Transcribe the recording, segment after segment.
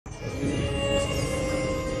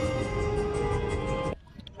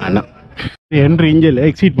அண்ணா entry இங்கே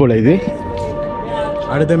exit போல் இது.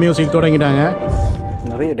 அடுத்த மியூசிக் தொடங்கிட்டாங்க.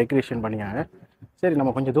 நிறைய டெக்கரேஷன் பண்ணியாங்க. சரி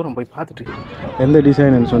நம்ம கொஞ்சம் தூரம் போய் பார்த்துட்டு எந்த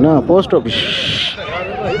டிசைன்னு சொன்னால் போஸ்ட் ஆஃபீஸ்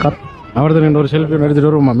அவர்தான் 2 ஒரு செல்ஃபி எடுத்துகிட்டு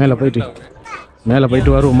வருவோம்மா. மேலே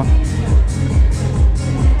போயிட்டு வருவோம்மா.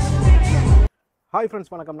 ஹாய்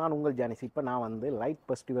ஃப்ரெண்ட்ஸ், வணக்கம். நான் உங்கள் ஜானிஸ். இப்போ நான் வந்து லைட்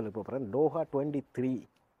ஃபெஸ்டிவலுக்கு போகிறேன். டோஹா 23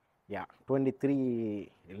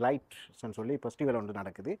 லைட்ஸ்ன்னு சொல்லி ஃபெஸ்டிவல் ஒன்று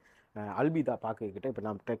நடக்குது. அல்பிதா பார்க்கக்கிட்ட இப்போ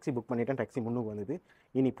நான் டாக்ஸி புக் பண்ணிட்டேன். டாக்ஸி முன்னுக்கு வந்தது.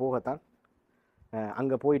 இனி போகத்தான்.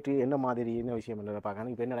 அங்கே போயிட்டு என்ன மாதிரி என்ன விஷயம் என்னதை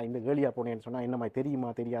பார்க்கணும். இப்போ என்னடா இந்த கேலியாக போனேன்னு சொன்னால் என்ன மாதிரி தெரியுமா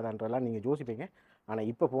தெரியாதான்றலாம் நீங்கள் யோசிப்பீங்க. ஆனால்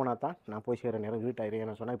இப்போ போனால் தான் நான் போய் சேர நேரம்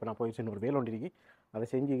வீட்டாயிருக்கேன்னு சொன்னால் இப்போ நான் போய் சின்ன ஒரு வேலை ஒன்று இருக்கு. அதை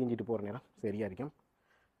செஞ்சுட்டு போகிற நேரம் சரியாக இருக்கும்.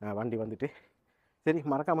 வண்டி வந்துட்டு சரி,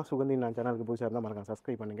 மறக்காமல் சுகந்தி நான் சேனலுக்கு புதுசாக இருந்தால் மறக்காமல்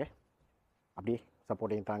சப்ஸ்கிரைப் பண்ணுங்கள். அப்படியே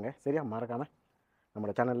சப்போர்ட்டையும் தாங்க. சரியா, மறக்காமல்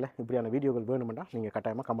நம்மளோட சேனலில் இப்படியான வீடியோக்கள் வேணுமெண்டா நீங்கள்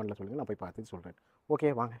கட்டாயமாக கமெண்ட்டில் சொல்லுங்கள். நான் போய் பார்த்துட்டு சொல்கிறேன்.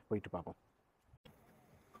 ஓகே, வாங்க போயிட்டு பார்ப்போம்.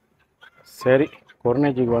 சரி,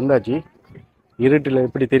 கொரோனாஜிக்கு வந்தாச்சு. இருட்டில்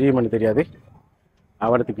எப்படி தெரியுமான்னு தெரியாது.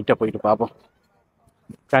 அவரத்துக்கிட்ட போயிட்டு பார்ப்போம்.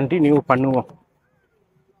 கண்டினியூ பண்ணுவோம்.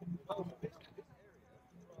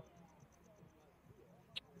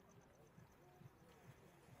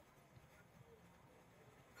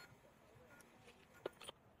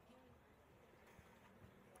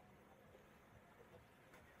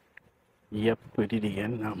 எப்படி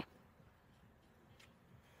நாம்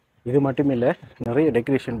இது மட்டும் இல்லை, நிறைய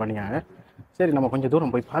டெக்கரேஷன் பண்ணியாங்க. சரி நம்ம கொஞ்சம்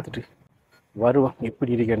தூரம் போய் பார்த்துட்டு வருவோம்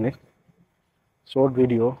எப்படி இருக்குன்னு. ஷார்ட்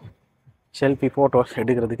வீடியோ, செல்ஃபி, ஃபோட்டோஸ்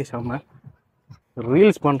எடுக்கிறதுக்கு செம்ம.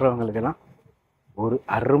 ரீல்ஸ் பண்ணுறவங்களுக்கெல்லாம் ஒரு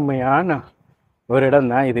அருமையான ஒரு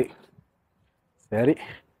இடம் தான் இது. சரி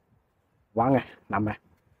வாங்க நம்ம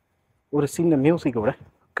ஒரு சின்ன மியூசிக்கோட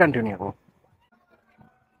கண்டினியூ ஆகும்.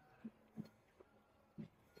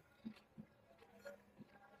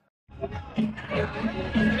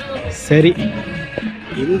 சரி,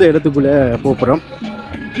 இந்த இடத்துக்குள்ளே போகிறோம்.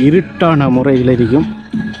 இருட்டான முறையில் இருக்கும்.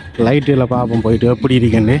 லைட்டில் பார்ப்போம் போயிட்டு எப்படி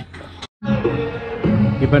இருக்குன்னு.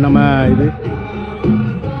 இப்போ நம்ம இது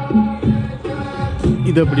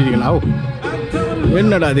எப்படி இருக்குண்ணா?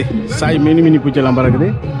 என்னடா அது சாய் மினி பூச்செல்லாம் பறக்குது.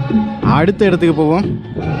 அடுத்த இடத்துக்கு போவோம்.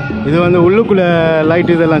 இது வந்து உள்ளுக்குள்ளே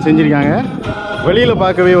லைட் இதெல்லாம் செஞ்சுருக்காங்க. வெளியில்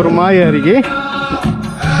பார்க்கவே ஒரு மாயா இருக்கு.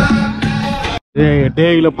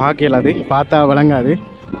 டேயில் பார்க்கல, அது பார்த்தா விளங்காது.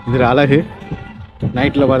 இதில் அழகு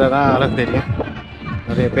நைட்டில் பார்த்தா தான் அழகு தெரியும்.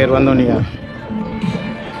 நிறைய பேர் வந்தோன்னீங்க.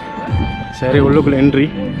 சரி, உள்ளுக்குள்ளே என்ட்ரி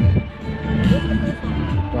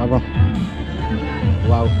பாப்போம்.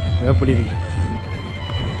 வாவ், எப்படி இருக்கு.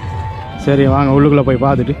 சரி வாங்க உள்ளுக்குள்ளே போய்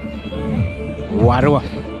பார்த்துட்டு வருவோம்.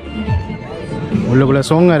 உள்ளுக்குள்ளே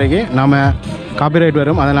சோங்க இருக்கு. நம்ம காப்பிரைட்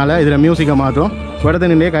வரும், அதனால் இதில் மியூசிக்கை மாற்றும். விடத்தை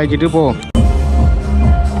நின்றே காய்ச்சிட்டு போவோம்.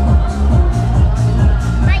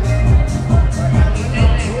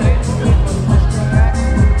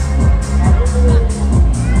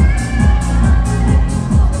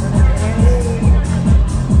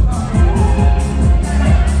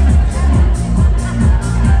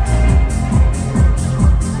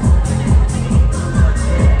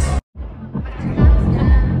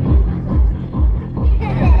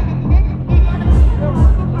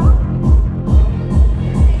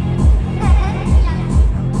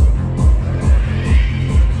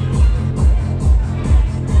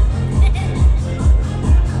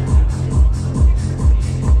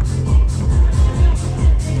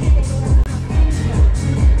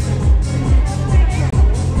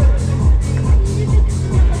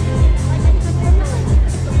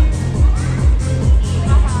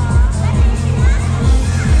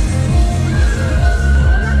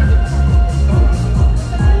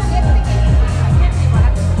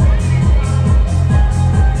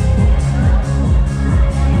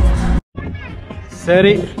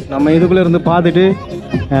 சரி, நம்ம இதுக்குள்ளே இருந்து பார்த்துட்டு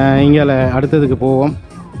இங்கே அடுத்ததுக்கு போவோம்.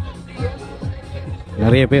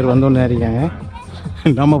 நிறைய பேர் வந்தோன்னு இருக்காங்க.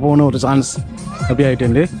 நம்ம போகணும் ஒரு சான்ஸ் எப்படி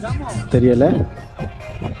ஆகிட்டு தெரியலை.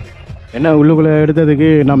 என்ன உள்ளுக்குள்ளே எடுத்ததுக்கு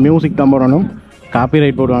நான் மியூசிக் தான் போடணும்.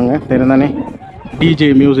 காப்பிரைட் போடுவாங்க தெரியும் தானே. டிஜே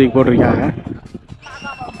மியூசிக் போட்டிருக்காங்க.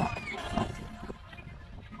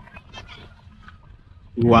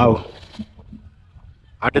 வாவ்,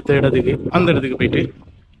 அடுத்த இடத்துக்கு அந்த இடத்துக்கு போயிட்டு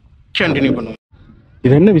கண்டினியூ பண்ணுவோம்.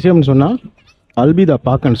 இது என்ன விஷயம்னு சொன்னால் அல்பிதா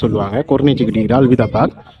பார்க்குன்னு சொல்லுவாங்க. கொரோனாச்சிக்கிட்டீங்க அல்பிதா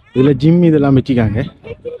பார்க். இதில் ஜிம் இதெல்லாம் வச்சுக்காங்க.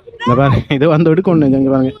 இந்த பாருங்க, இதை வந்து எடுக்கணும்.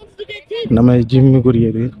 எங்கே பாருங்க, நம்ம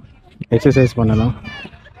ஜிம்முக்குரியது எக்ஸசைஸ் பண்ணலாம்.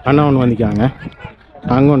 அண்ணா ஒன்று வந்துக்காங்க,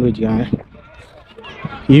 அங்கே ஒன்று வச்சுக்காங்க.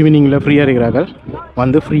 ஈவினிங்கில் ஃப்ரீயாக இருக்கிறார்கள்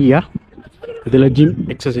வந்து ஃப்ரீயாக இதில் ஜிம்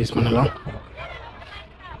எக்ஸசைஸ் பண்ணலாம்.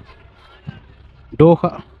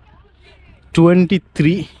 டோஹா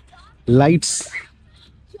 23 லைட்ஸ்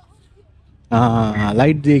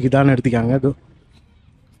லைட் டேக்கு தான் எடுத்துக்காங்க.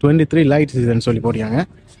 23 லைட்ஸ் இதுன்னு சொல்லி போட்டியாங்க.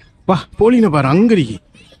 வா போலின பாரு அங்கரிக்கு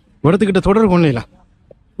இடத்துக்கிட்ட தொடர் கொள்ளலாம்.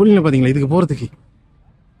 போலின பார்த்தீங்களா இதுக்கு போகிறதுக்கு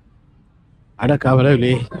அட கவலை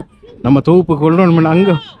இல்லையே. நம்ம தொகுப்பு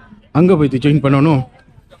கொள்ளணும் அங்கே போய்த்து ஜாயின் பண்ணணும்.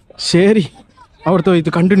 சரி அவர்த்த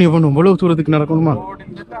வைத்து கண்டினியூ பண்ணுவோம். இவ்வளவு தூரத்துக்கு நடக்கணுமா?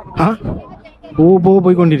 ஆ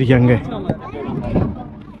போய் கொண்டிருக்காங்க.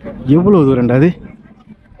 எவ்வளவு தூரண்டா அது?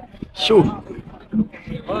 ஷூ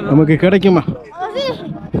நமக்கு கிடைக்குமா?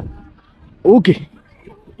 ஓகே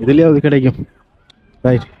இதுலயாவது கிடைக்கும்.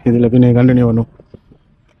 ரைட் இதில் பின்ன கண்டினியூ பண்ணும்.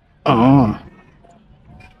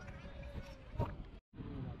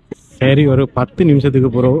 சரி ஒரு 10 நிமிஷத்துக்கு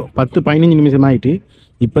போகிறோம். 10-15 நிமிஷம் ஆகிட்டு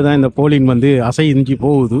இப்போ தான் இந்த போலின் வந்து அசைஞ்சு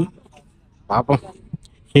போகுது. பார்ப்போம்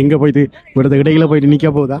எங்கே போயிட்டு இവിടുത്തെ இடையில போயிட்டு நிற்க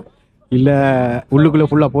போகுதா இல்லை உள்ளுக்குள்ளே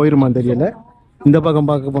ஃபுல்லாக போயிருமான்னு தெரியல. இந்த பக்கம்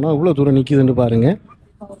பார்க்க போனால் இவ்வளோ தூரம் நிற்கிதுன்னு பாருங்க.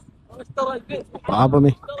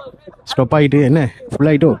 பாப்பமே ஸ்டாப் ஆகிட்டு என்ன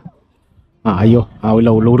ஃபுல்லாகிட்டோ? ஐயோ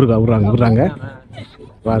இல்லை உள்ள விட்றாங்க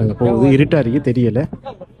பாருங்க போகுது. இருட்டாக இருக்கு தெரியலை.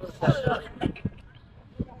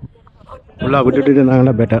 ஃபுல்லாக விட்டுட்டு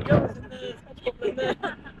இருந்தாங்கன்னா பெட்டர்.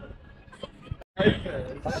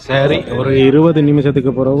 சரி ஒரு 20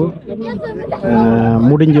 நிமிஷத்துக்கு பிறகு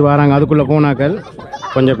முடிஞ்சு வராங்க. அதுக்குள்ளே போனாக்கள்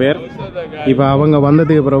கொஞ்சம் பேர். இப்போ அவங்க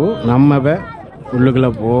வந்ததுக்கு பிறகு நம்ம உள்ளுக்குள்ளே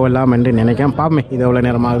போகலாம்னு நினைக்கிறேன். பார்ப்போமே இது எவ்வளோ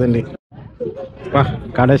நேரம் ஆகுதுண்டு.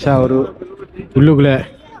 கடைசியாக ஒரு உள்ளுக்குள்ளே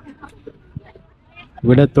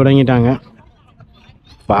விட தொடங்கிட்டாங்க.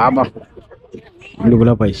 பாப்போம்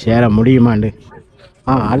உள்ளுக்குள்ளே போய் சேர முடியுமாண்டு.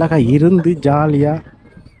 அழகா இருந்து ஜாலியாக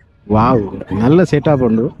வாவ் நல்ல செட்டப்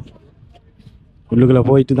உண்டு. உள்ளுக்குள்ளே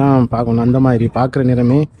போயிட்டு தான் பார்க்கணும். அந்த மாதிரி பார்க்குற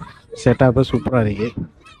நேரமே செட்டப்பு சூப்பராக இருக்கு.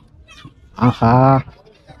 ஆஹா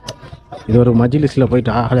இது ஒரு மஜ்லிஸில்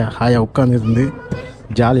போயிட்டு ஹாயாக உட்காந்துருந்து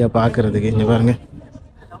ஜாலியாக பார்க்குறதுக்கு. இங்கே பாருங்க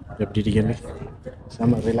எப்படி இருக்கிறது.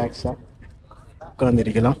 செம்ம ரிலாக்ஸாக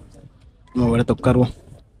உட்காந்துருக்கலாம். நம்ம இடத்த உட்காருவோம்.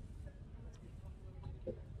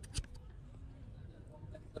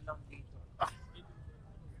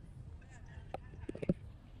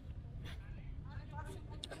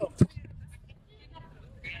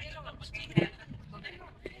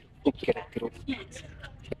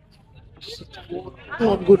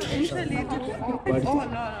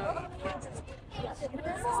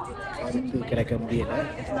 கிடைக்க முடியல.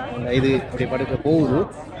 இது இப்படி படுக்க போகுது.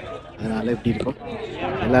 அதனால எப்படி இருக்கும்.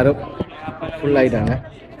 எல்லாரும் ஃபுல் ஆயிட்டாங்க.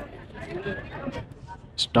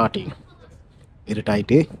 Starting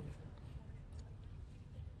இருட்டாயிட்டு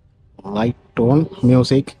light tone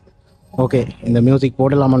music. Okay இந்த மியூசிக்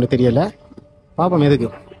போடலாமான்னு தெரியல. பாப்போம் எதுக்கு.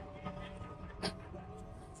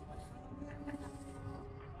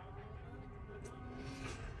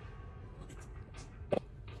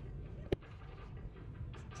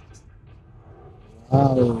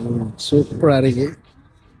 சூப்பரா இருக்கு.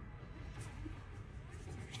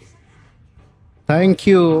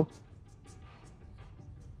 தேங்க்யூ.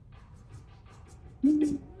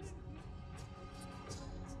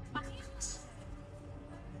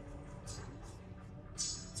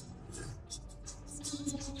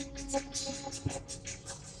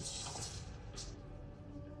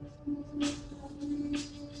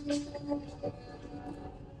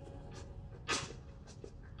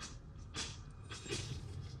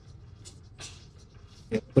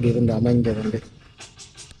 எப்படி இருந்து அமைஞ்சது.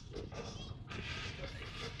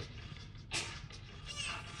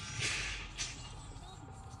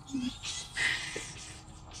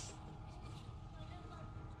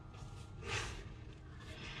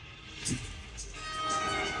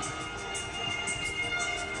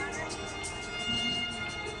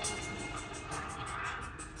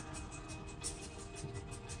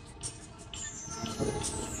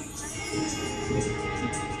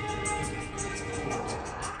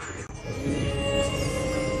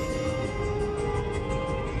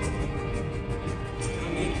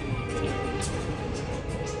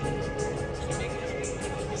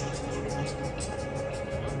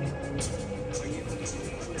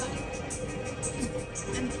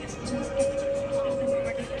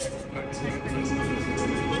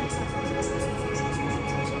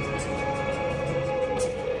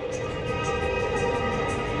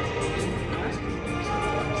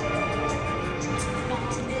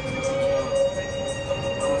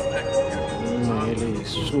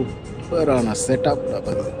 சூப்பரான செட்டப்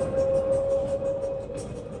பாருங்க.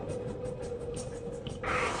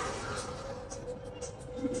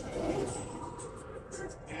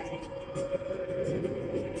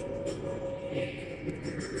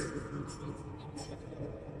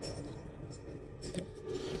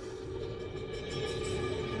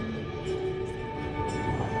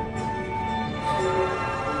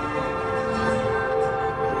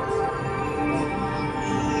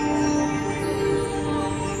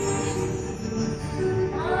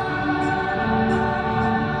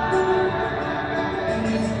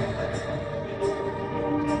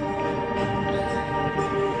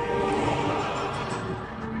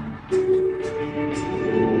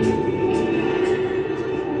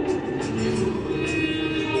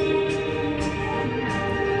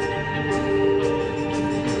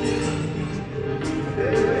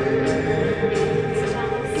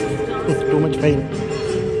 too much pain.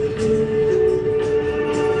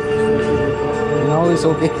 Now it's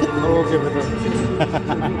okay. Okay, better.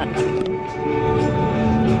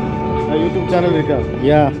 YouTube channel இருக்கா?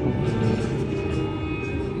 Yeah.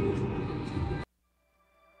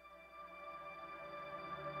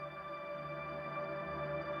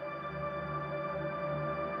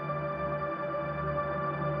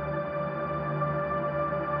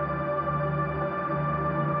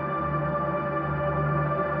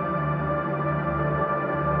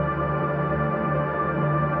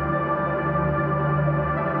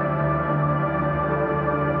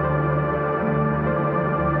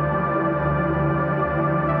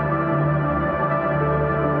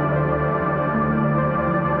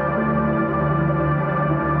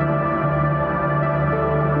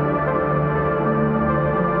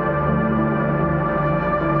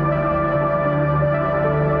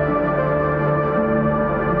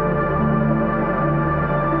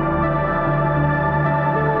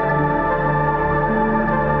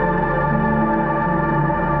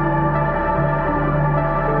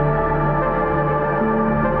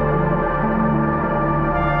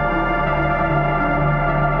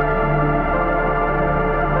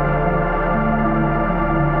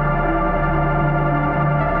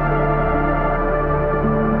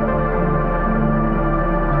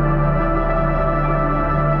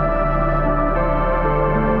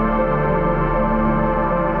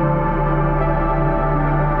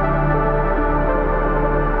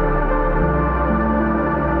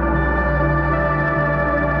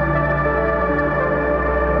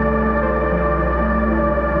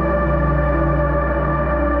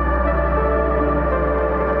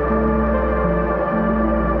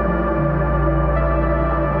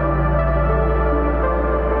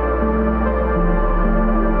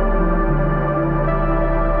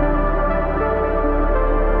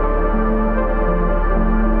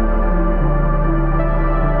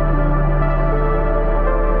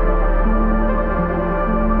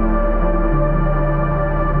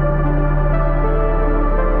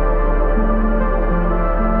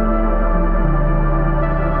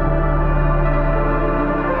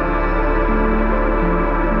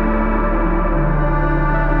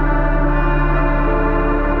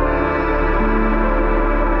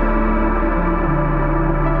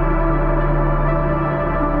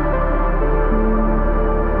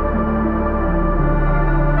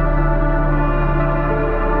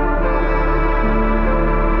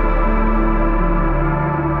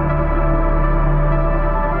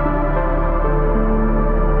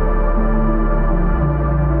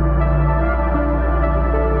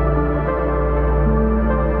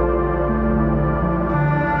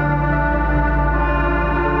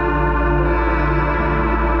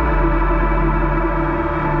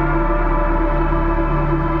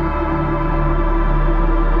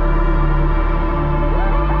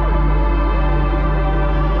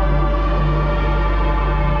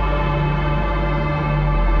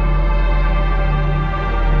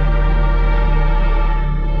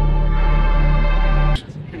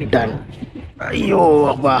 Done. ஐயோ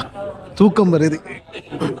அப்பா தூக்கம் வருது.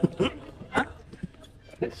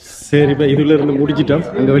 சரி இப்போ இதுல இருந்து முடிச்சிட்டோம்.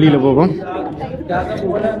 அங்கே வெளியில் போவோம்.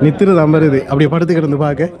 நித்திர தான் வருது. அப்படியே படுத்து கிடந்து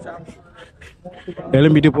பார்க்க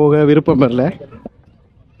எழும்பிட்டு போக விருப்பம் வரல.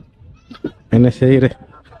 என்ன செய்யற,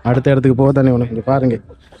 அடுத்த இடத்துக்கு போக தானே உனக்கு. இங்கே பாருங்க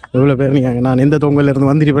எவ்வளோ பேர் நீங்க. நான் எந்த தொங்கல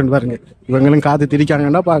இருந்து வந்துருப்பேன்னு பாருங்க. இவங்களும் காத்து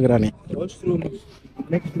திரிக்காங்கன்னா பார்க்குறானே.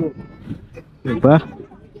 இப்போ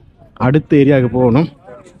அடுத்த ஏரியாவுக்கு போகணும்.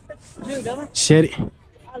 சரி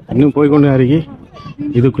இன்னும் போய்கொண்டு அருகி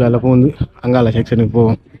இதுக்குள்ளால போந்து அங்கால செக்ஷனுக்கு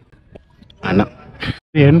போவோம். அண்ணா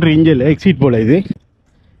என்ட்ரி இஞ்சில் எக்ஸிட் போல். இது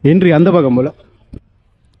என்ட்ரி அந்த பக்கம் போல்.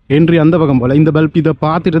 என்ட்ரி அந்த பக்கம் போல். இந்த பல்ப் இதை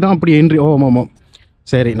பார்த்துட்டு தான் அப்படி என்ட்ரி. ஓமாமோ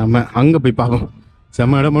சரி நம்ம அங்கே போய் பார்ப்போம்.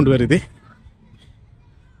 செம்ம இடம் கொண்டு வருது.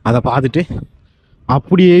 அதை பார்த்துட்டு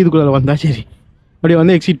அப்படியே இதுக்குள்ளால வந்தா சரி. அப்படியே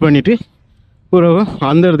வந்து எக்ஸிட் பண்ணிவிட்டு பிறகு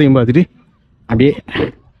அந்த இடத்தையும் பார்த்துட்டு அப்படியே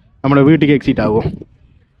நம்மளோட வீட்டுக்கு எக்ஸிட் ஆகும்.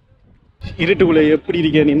 இருட்டுக்குள்ளே எப்படி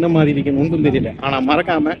இருக்கேன்னு என்ன மாதிரி இருக்கேன்னு ஒன்றும் தெரியல. ஆனால்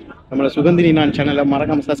மறக்காமல் நம்மளை சுகந்தினி நான் சேனலை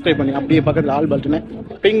மறக்காமல் சப்ஸ்கிரைப் பண்ணி அப்படியே பக்கத்தில் ஆல் பட்டனை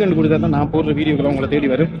பெங்கன்னு கொடுத்தா தான் நான் போடுற வீடியோக்களை உங்களை தேடி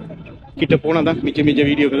வரும். கிட்ட போனால் தான் மிச்ச மிச்ச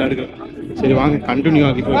வீடியோக்கள் எடுக்கலாம். சரி வாங்க கண்டினியூ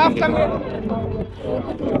ஆகி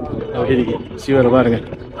சிவரை பாருங்க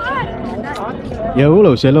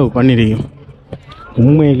எவ்வளோ செலவு பண்ணிருக்கோம்.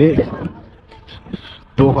 உண்மையிலே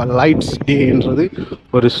தோஹா லைட்ஸ் டேன்றது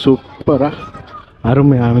ஒரு சூப்பராக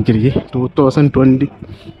அருமையாக அமைச்சிருக்கு.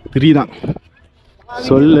 2023 தான்,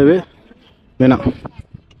 சொல்லவே வேணாம்.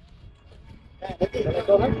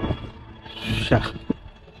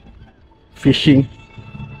 Phishing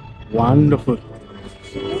wonderful.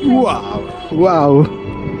 Wow, wow.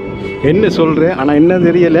 என்ன சொல்கிறேன், ஆனால் என்ன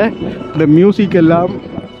தெரியலை, இந்த மியூசிக் எல்லாம்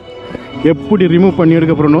எப்படி ரிமூவ் பண்ணி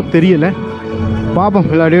எடுக்க போகிறனோ தெரியலை. பார்ப்போம்.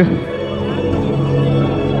 எல்லாரையும்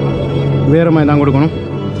வேறு மாதிரி தான் கொடுக்கணும்.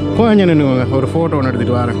 கொஞ்சம் நின்றுக்கோங்க, ஒரு ஃபோட்டோ ஒன்று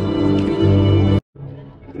எடுத்துகிட்டு வரேன்.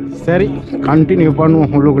 சரி, கண்டினியூ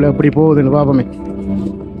பண்ணுவோம். உள்ளுக்குள்ளே எப்படி போகுதுன்னு பார்ப்போமே.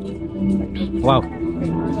 வா,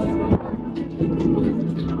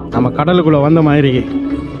 நம்ம கடலுக்குள்ளே வந்த மாதிரி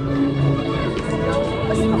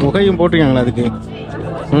முகையும் போட்டிருக்காங்களா அதுக்கு?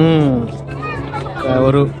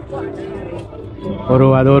 ஒரு ஒரு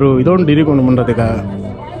அது ஒரு இதோண்டு இருக்கணும் பண்ணுறதுக்காக.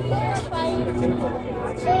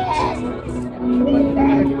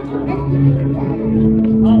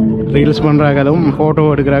 ரீல்ஸ் பண்ணுறாங்களும் ஃபோட்டோ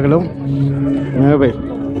எடுக்கிறாங்களும்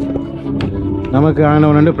நமக்கு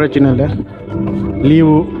ஆனவனு பிரச்சனை இல்லை.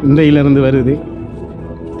 லீவு இந்த இருந்து வருது.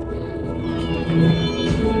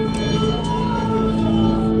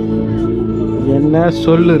 என்ன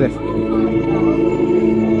சொல்லுறேன்,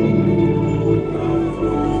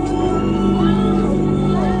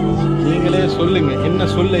 நீங்களே சொல்லுங்க, என்ன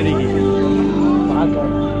சொல்ல இருக்கீங்க?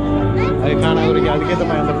 அதுக்கான ஒரு அதுக்கேற்ற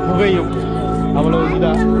மாதிரி அந்த புகையும் அவ்வளோ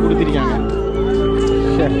இதாக கொடுத்துருக்காங்க.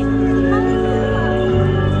 சரி,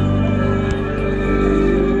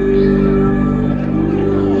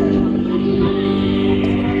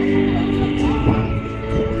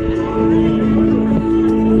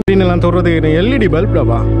 எல்லாம் தொடுறதுக்கு எல்இடி பல்ப்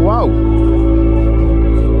டப்பா. வாவ்,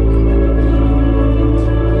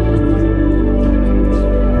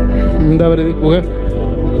 இந்த வருது புகை.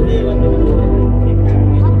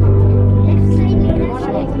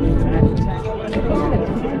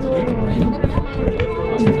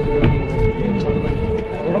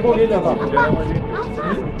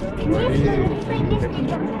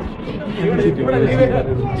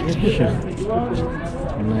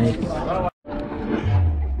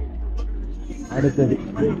 அடுத்தது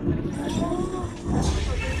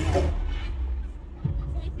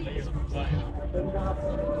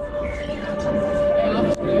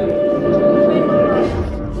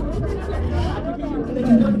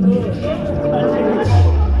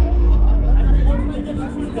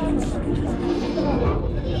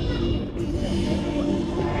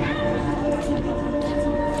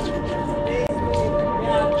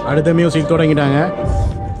அடுத்த மியூசிக் தொடங்கிட்டாங்க.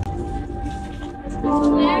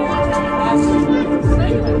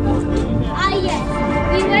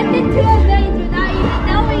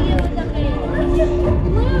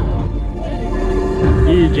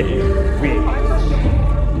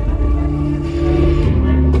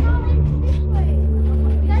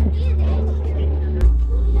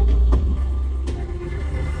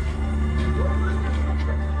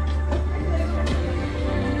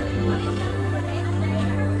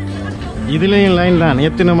 இதுலேயும் லைன் தான்.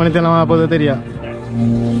 எத்தனை மணி தினமா போதோ தெரியா,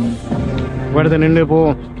 இடத்த நின்று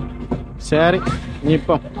போவோம். சரி,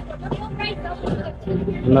 இப்போ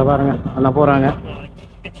இல்லை பாருங்க, எல்லாம் போகிறாங்க.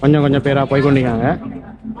 கொஞ்சம் கொஞ்சம் பேராக போய் கொண்டிருக்காங்க.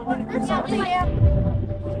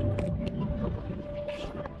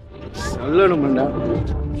 சொல்லணும்டா,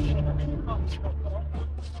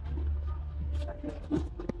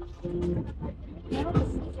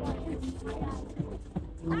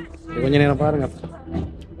 கொஞ்ச நேரம் பாருங்க.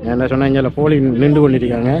 என்ன சொன்னா இங்கே போலி நின்று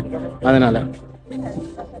கொண்டிருக்காங்க, அதனால.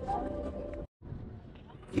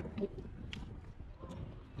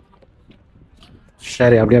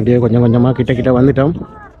 சரி, அப்படியே கொஞ்சம் கொஞ்சமாக கிட்ட வந்துட்டோம்.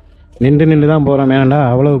 நின்று தான் போகிறோம். வேணாண்டா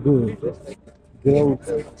அவ்வளவுக்கு.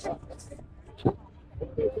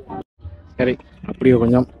 சரி, அப்படியே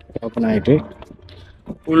கொஞ்சம் ஓப்பன் ஆகிட்டு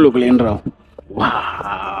உள்ளுக்குள்ளேன்றோம். வா,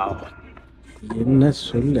 என்ன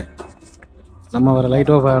சொல்ல, நம்ம வர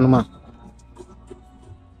லைட் ஆஃப் ஆகணுமா?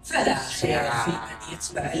 فلا خير في من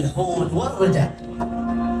يتبع الهون والردى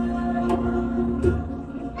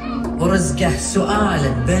ورزقه سؤال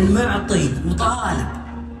بين معطي وطالب.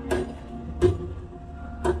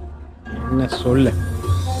 என்ன சொல்ல,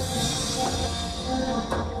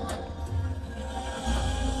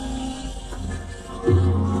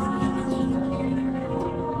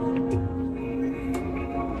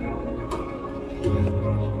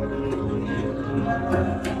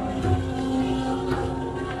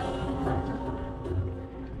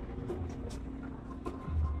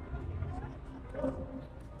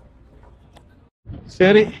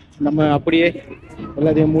 சரி, நம்ம அப்படியே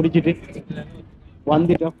எல்லாத்தையும் முடிச்சுட்டு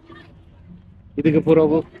வந்துட்டோம். இதுக்கு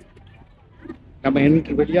பிறகு நம்ம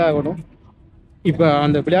எனக்கு வெளியாகணும். இப்போ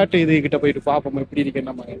அந்த விளையாட்டு இதுகிட்ட போயிட்டு பார்ப்போம் எப்படி இருக்கு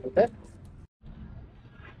நம்ம.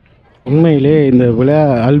 உண்மையிலே இந்த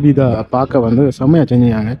அல்விதா பார்க்க வந்து செம்மையாக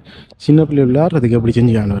செஞ்சுக்காங்க. சின்ன பிள்ளை விளையாடுறதுக்கு எப்படி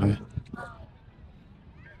செஞ்சுக்காங்க பாருங்க,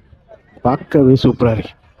 பார்க்கவே சூப்பராக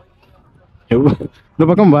இருக்கு. இந்த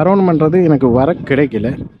பக்கம் வரணுமன்றது எனக்கு வர கிடைக்கல.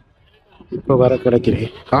 இப்போ வர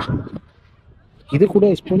கிடைக்கிறேன். இது கூட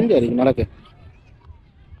ஸ்பெண்ட் இருக்கு நடக்க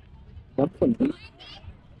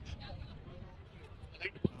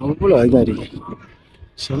அவ்வளோ இதாக இருக்கு.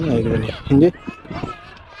 செம்ம இது இங்கே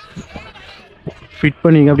ஃபிட்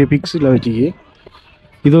பண்ணி அப்படியே பிக்ஸில் வச்சுக்கி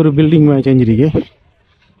இது ஒரு பில்டிங் மாதிரி செஞ்சிருக்கு.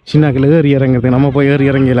 சின்னாக்கில் ஏறி இறங்குறது நம்ம போய் ஏறி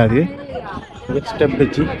இறங்கலாது. ஸ்டெப்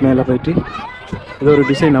வச்சு மேலே போயிட்டு இது ஒரு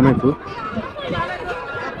டிசைன் அமைப்பு.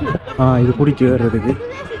 இது பிடிச்சி ஏறுறதுக்கு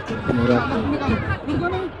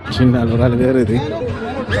சின்ன ஒரு ஆள் ஏறுது.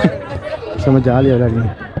 செம்ம ஜாலியாக விளையாடுங்க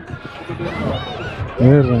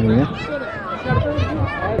ஏறுறாங்க.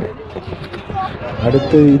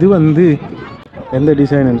 அடுத்து இது வந்து எந்த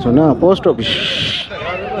டிசைன்னு சொன்னால் post office,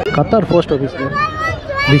 Qatar post office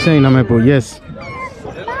design அமைப்பு. எஸ்,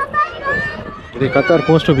 இது கத்தார்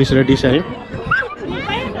போஸ்ட் ஆஃபீஸில் டிசைன்.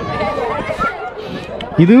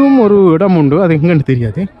 இதுவும் ஒரு இடம் உண்டு, அது எங்கன்னு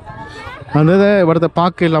தெரியாது. அந்த இதை இடத்த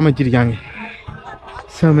பார்க்க இல்லாமல் வச்சிருக்காங்க.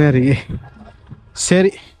 செமையாரி.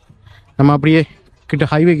 சரி, நம்ம அப்படியே கிட்ட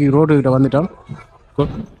ஹைவேக்கு ரோடு கிட்ட வந்துட்டோம்.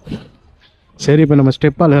 சரி, இப்போ நம்ம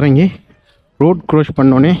ஸ்டெப்பால் இறங்கி ரோட் க்ராஸ்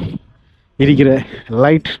பண்ணோன்னே இருக்கிற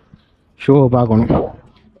லைட் ஷோவை பார்க்கணும்.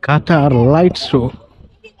 Qatar light show.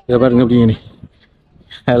 இதை பாருங்க அப்படியே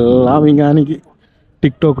எல்லாம் இங்கே அன்னைக்கு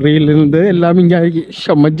டிக்டாக் ரீல் இருந்து எல்லாமே இங்கே அன்றைக்கி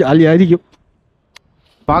செம்ம ஜாலியாக இருக்கும்.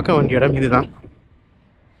 பார்க்க வேண்டிய இடம் இதுதான்.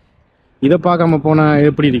 இதை பார்க்காம போனால்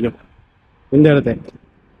எப்படி இருக்கும் இந்த இடத்த?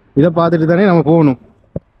 இதை பார்த்துட்டு தானே நம்ம போகணும்.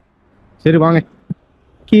 சரி வாங்க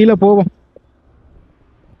கீழே போவோம்.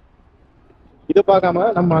 இதை பார்க்காம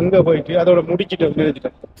நம்ம அங்கே போயிட்டு அதோட முடிச்சுட்டு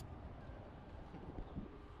நினைச்சிட்டேன்.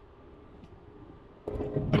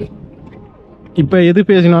 இப்போ எது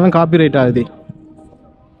பேசினாலும் காப்பிரைட் ஆகுது.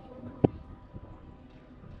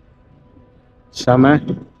 செம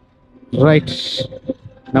ரைட்.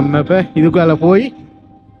 நம்ம இப்போ இதுக்குள்ள போய்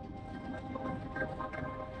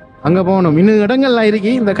அங்கே போகணும். இன்னும் இடங்கள்லாம்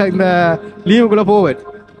இருக்கு. இந்த லீவுக்குள்ளே போவேன்.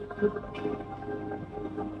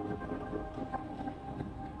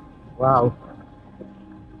 வாவ்,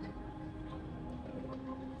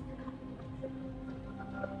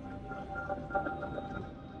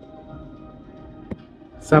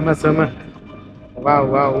 செம செம. Wow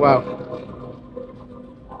wow wow.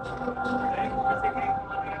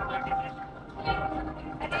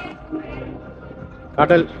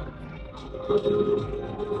 கடல்.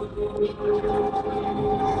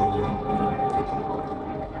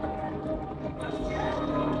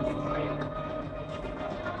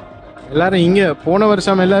 எல்லாரும் இங்கே போன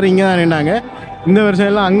வருஷம் எல்லாரும் இங்கே தான் நின்னாங்க. இந்த வருஷம்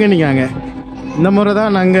எல்லாம் அங்கே நிற்காங்க. இந்த முறை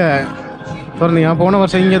தான் நாங்கள் திறந்தீங்க. போன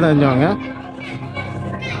வருஷம் இங்கே தான் இருந்தவங்க.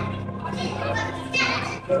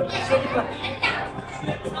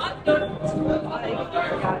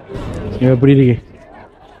 எப்படி இருக்கு?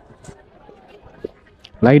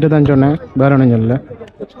 லைட்டை தான் சொன்னேன், வேற ஒன்றும் சொல்லல.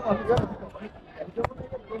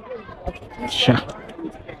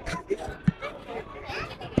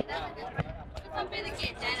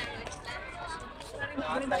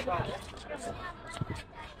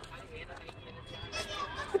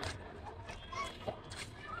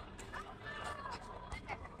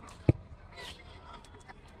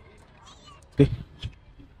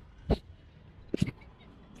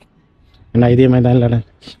 என்ன இதே மாதிரி தான் இல்லைடா.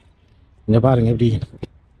 இங்கே பாருங்க எப்படி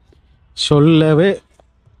சொல்லவே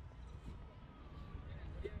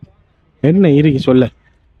என்ன இருக்கு சொல்ல.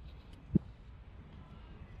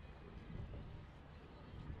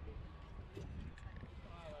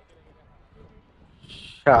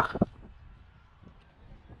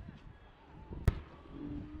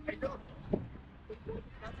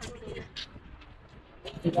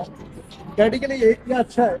 गाड़ी के लिए ये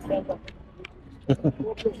अच्छा है.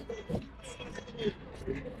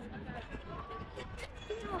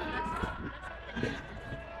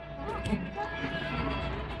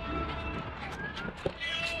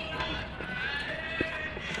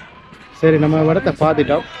 சரி, நம்ம இடத்தை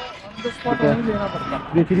பார்த்துட்டோம்.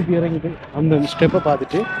 திருப்பி இறங்கிட்டு அந்த ஸ்டெப்பை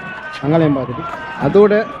பார்த்துட்டு அங்காலையும் பார்த்துட்டு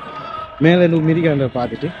அதோட மேலே மிரிக்காண்ட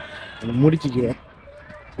பார்த்துட்டு முடிச்சுக்குவேன்.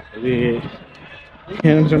 இது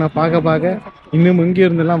என்னன்னு சொன்னால் பார்க்க பார்க்க இன்னும் இங்கே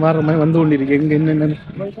இருந்தெல்லாம் வர்ற மாதிரி வந்து கொண்டு இருக்கு. எங்கே என்னென்னு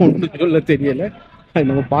ஒன்று சொல்ல தெரியலை. அது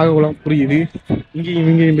நம்ம பார்க்கலாம் புரியுது.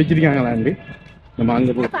 இங்கேயும் வச்சிருக்காங்களாண்டு நம்ம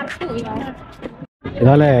அங்கே போய்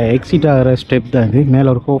இதால் எக்ஸிட் ஆகிற ஸ்டெப் தான் இது. மேலே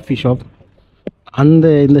ஒரு காஃபி ஷாப்.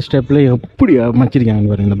 இந்த ஸ்டெப்பில் எப்படி மச்சிருக்காங்க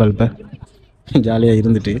பாருங்க இந்த பல்பை. ஜாலியாக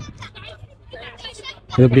இருந்துட்டு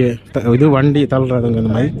இது எப்படி இது வண்டி தள்ளுறதுங்க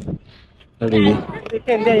இந்த மாதிரி. அப்படி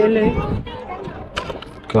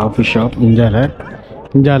coffee shop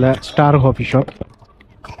இஞ்சால star coffee shop.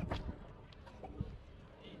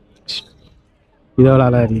 இது எவ்வளோ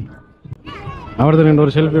அழகா. அவர்தான் ரெண்டு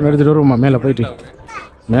ஒரு செல்ஃபி எடுத்துகிட்டு வருவோமா மேலே போயிட்டு.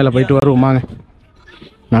 மேலே போயிட்டு வருவோம் வாங்க,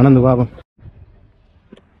 நடந்து பார்ப்போம்.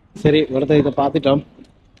 சரி, இதை பார்த்துட்டோம்.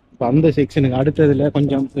 இப்போ அந்த செக்ஷனுக்கு அடுத்ததில்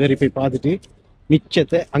கொஞ்சம் ஏறி போய் பார்த்துட்டு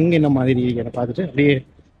மிச்சத்தை அங்கே என்ன மாதிரி இருக்கிறத பார்த்துட்டு அப்படியே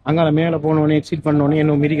அங்கால மேலே போனோடனே எக்ஸிட் பண்ணோடனே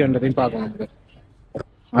என்ன மிரிக்கன்றதையும் பார்க்கணும்.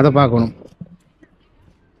 அதை பார்க்கணும்.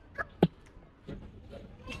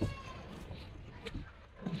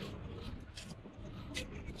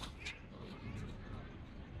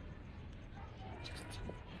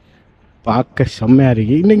 பார்க்க செம்மையாக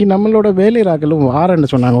இருக்குது. இன்றைக்கி நம்மளோட வேலையாக்களும்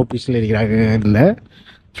வாரன்னு சொன்னாங்க, ஆஃபீஸில் இருக்கிறாங்க இருந்த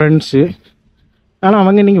ஃப்ரெண்ட்ஸு. ஆனால்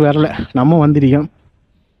அவங்க இன்றைக்கி வரல, நம்ம வந்திருக்கோம்.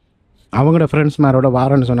 அவங்களோட ஃப்ரெண்ட்ஸ் மாரோட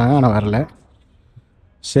வாரன்னு சொன்னாங்க, ஆனால் வரல.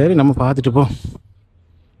 சரி, நம்ம பார்த்துட்டு போ,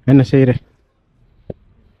 என்ன செய்கிற.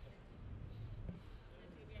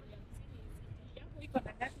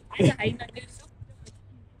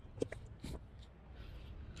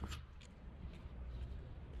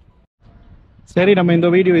 சரி, நம்ம இந்த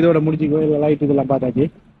வீடியோ இதோட முடிச்சுக்கோ. லைட் இதெல்லாம் பார்த்தாச்சு.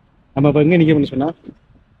 நம்ம இப்போ எங்கே நிற்கணும்னு சொன்னால்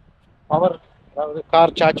பவர், அதாவது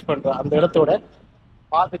கார் சார்ஜ் பண்ணுற அந்த இடத்தோட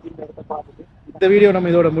பார்த்துட்டு இந்த இடத்த பார்த்துட்டு இந்த வீடியோ நம்ம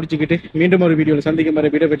இதோட முடிச்சுக்கிட்டு மீண்டும் ஒரு வீடியோவில் சந்திக்கும்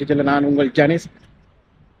வரை வீடியோ பெற்று செல்ல நான் உங்கள் ஜனேஷ்.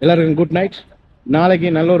 எல்லாருக்கும் குட் நைட்.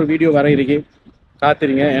 நாளைக்கு நல்ல ஒரு வீடியோ வர இருக்கு,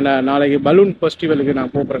 காத்துறீங்க. ஏன்னா நாளைக்கு பலூன் ஃபெஸ்டிவலுக்கு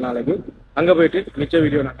நான் போகிறேன். நாளைக்கு அங்கே போயிட்டு மிச்ச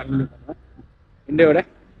வீடியோ நான் கண்டினியூ பண்ணுவேன்.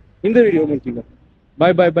 இந்த வீடியோ முடிச்சுக்கோ.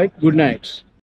 பாய் பாய் பாய், குட் நைட்.